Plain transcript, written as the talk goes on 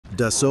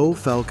Dassault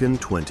Falcon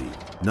 20,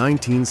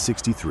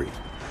 1963.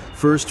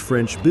 First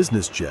French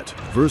business jet,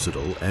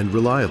 versatile and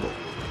reliable.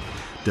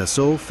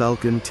 Dassault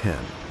Falcon 10,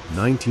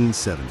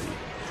 1970.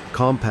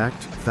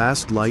 Compact,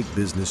 fast, light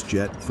business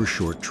jet for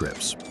short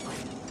trips.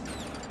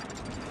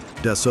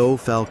 Dassault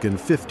Falcon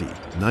 50,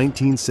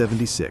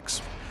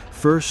 1976.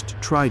 First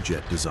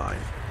tri-jet design,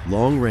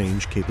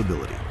 long-range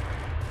capability.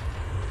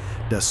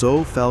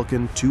 Dassault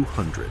Falcon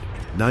 200,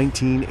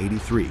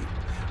 1983.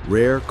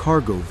 Rare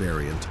cargo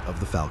variant of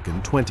the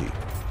Falcon 20.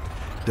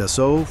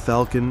 Dassault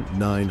Falcon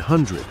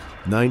 900,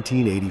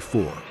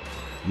 1984.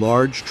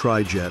 Large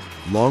tri-jet,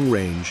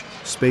 long-range,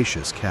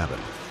 spacious cabin.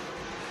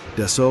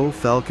 Dassault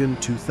Falcon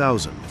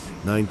 2000,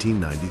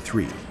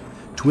 1993.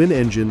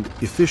 Twin-engined,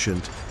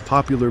 efficient,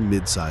 popular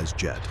mid-size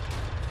jet.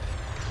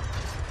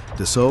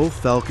 Dassault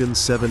Falcon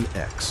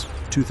 7X,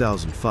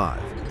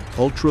 2005.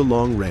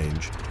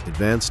 Ultra-long-range,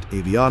 advanced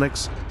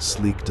avionics,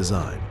 sleek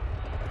design.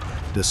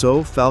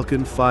 Dassault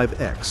Falcon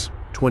 5X,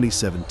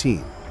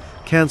 2017.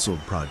 Cancelled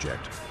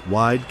project,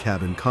 wide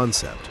cabin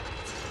concept.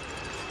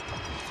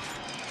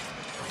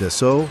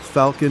 Dassault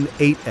Falcon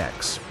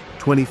 8X,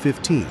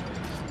 2015.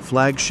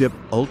 Flagship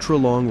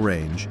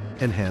ultra-long-range,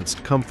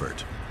 enhanced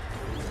comfort.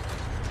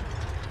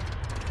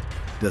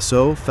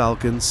 Dassault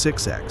Falcon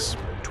 6X,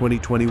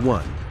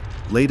 2021.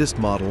 Latest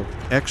model,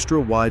 extra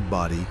wide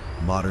body,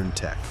 modern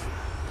tech.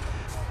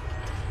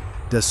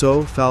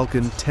 Dassault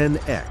Falcon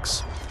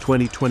 10X,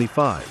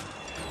 2025.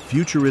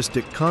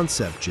 Futuristic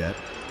concept jet,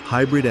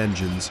 hybrid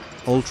engines,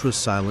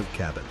 ultra-silent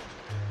cabin.